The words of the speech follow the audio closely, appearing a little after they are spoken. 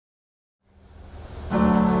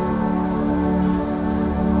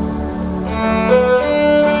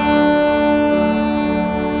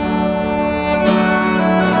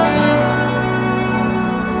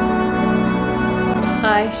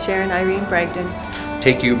Sharon Irene Bragdon,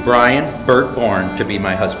 take you, Brian Burt Bourne, to be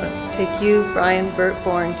my husband. take you, Brian Burt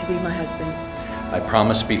Bourne, to be my husband. I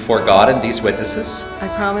promise before God and these witnesses I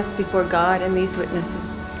promise before God and these witnesses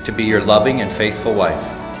to be your loving and faithful wife.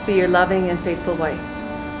 to be your loving and faithful wife.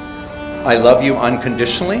 I love you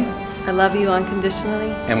unconditionally I love you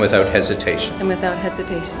unconditionally and without hesitation. and without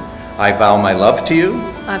hesitation. I vow my love to you,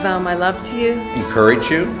 I vow my love to you, encourage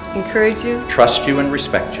you, encourage you, trust you, and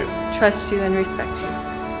respect you. trust you, and respect you.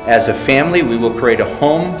 As a family, we will create a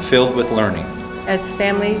home filled with learning, As a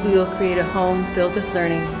family, we will create a home filled with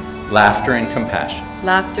learning, laughter, and compassion.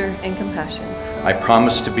 laughter, and compassion. I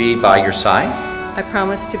promise to be by your side, I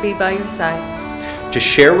promise to be by your side, to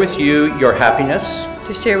share with you your happiness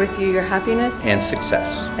to share with you your happiness and success,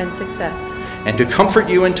 and success, and to comfort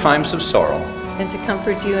you in times of sorrow and to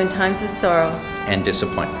comfort you in times of sorrow and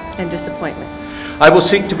disappointment. and disappointment. I will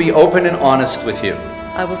seek to be open and honest with you,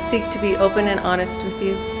 I will seek to be open and honest with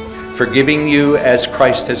you, forgiving you as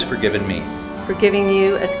Christ has forgiven me, forgiving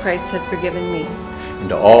you as Christ has forgiven me, and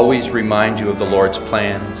to always remind you of the Lord's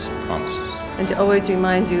plans and promises. and to always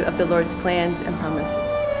remind you of the Lord's plans and promises.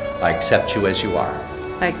 I accept you as you are,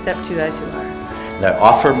 I accept you as you are. and I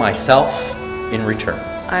offer myself in return.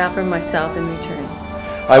 I offer myself in return.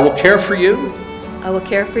 I will care for you, I will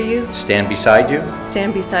care for you, stand beside you,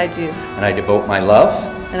 stand beside you, and I devote my love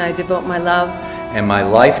and I devote my love and my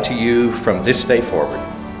life to you from this day forward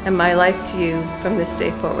and my life to you from this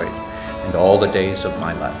day forward and all the days of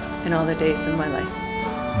my life. and all the days of my life.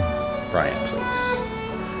 Brian,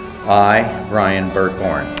 please. I, Brian Burt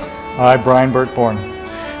Bourne, I, Brian Burt Bourne,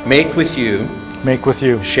 make with you make with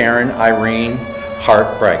you Sharon Irene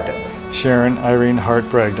Hart Bragdon Sharon Irene Hart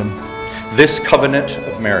Bragdon this covenant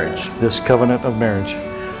of marriage, this covenant of marriage,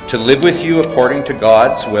 to live with you according to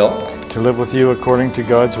God's will. to live with you according to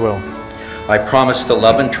God's will. I promise to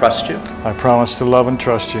love and trust you, I promise to love and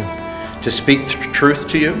trust you, to speak truth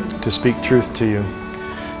to you, to speak truth to you,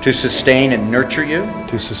 to sustain and nurture you,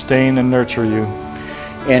 to sustain and nurture you,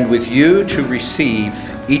 and with you to receive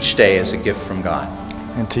each day as a gift from God.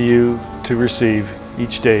 and to you to receive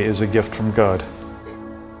each day as a gift from God.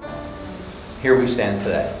 Here we stand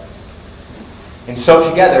today. And so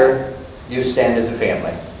together, you stand as a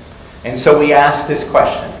family. And so we ask this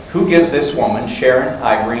question: who gives this woman, Sharon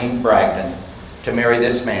Irene Bragdon, to marry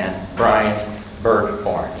this man, Brian Burt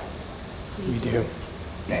Bourne? We do.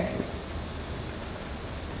 Thank you.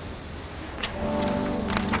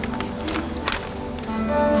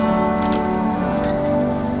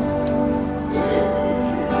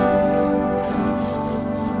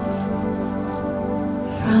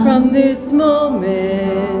 From this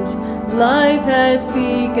moment, life has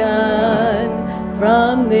begun.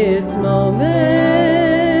 From this moment,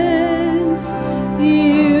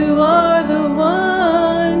 you are the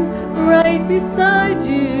one. Right beside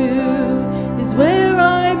you is where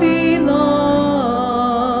I belong.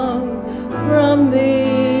 From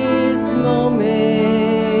this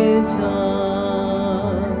moment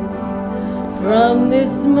on, from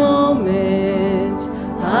this moment,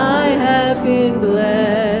 I have been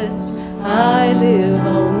blessed. I live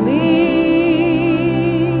only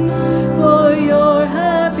for your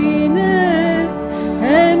happiness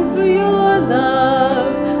and for your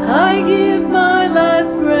love. I give my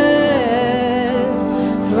last breath.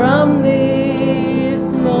 From this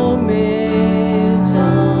moment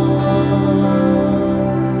on,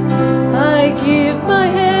 I give my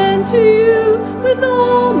hand to you with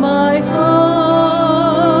all my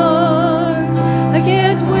heart. I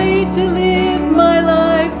can't wait to live my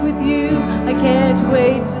life with you. I can't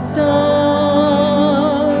wait to start.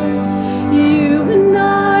 You and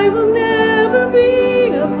I will never be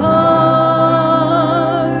apart.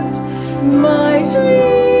 My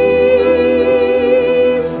dreams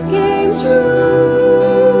came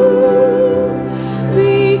true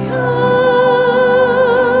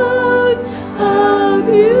because of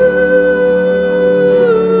you.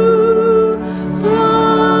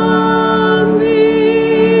 From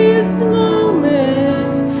this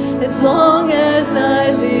moment, as long as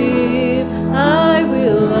I live,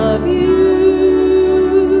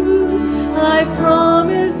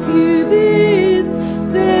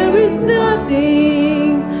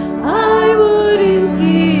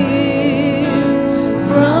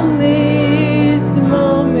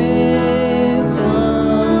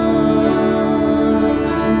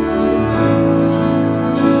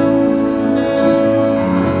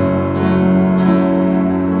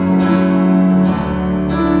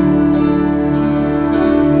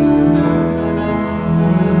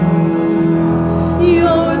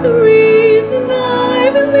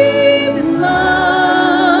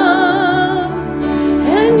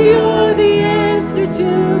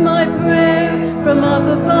 my prayers from up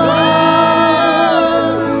above.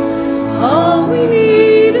 All we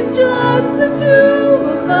need is just the two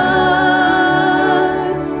of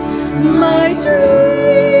us. My dreams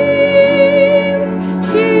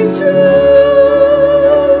came true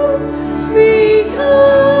because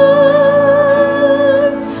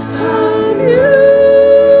of you.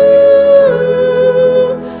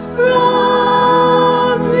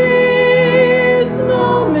 From this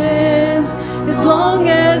moment, as long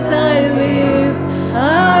as I live,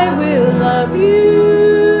 I will love you.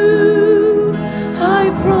 I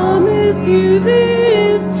promise you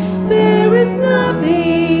this, there is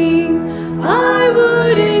nothing I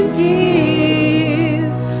wouldn't give.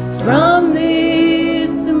 From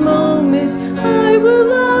this moment, I will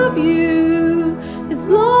love you as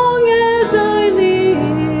long as I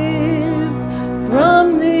live.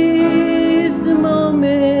 From this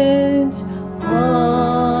moment on.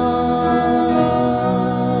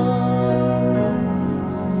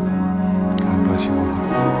 God bless you all.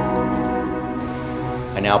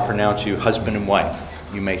 I now pronounce you husband and wife.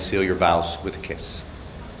 You may seal your vows with a kiss.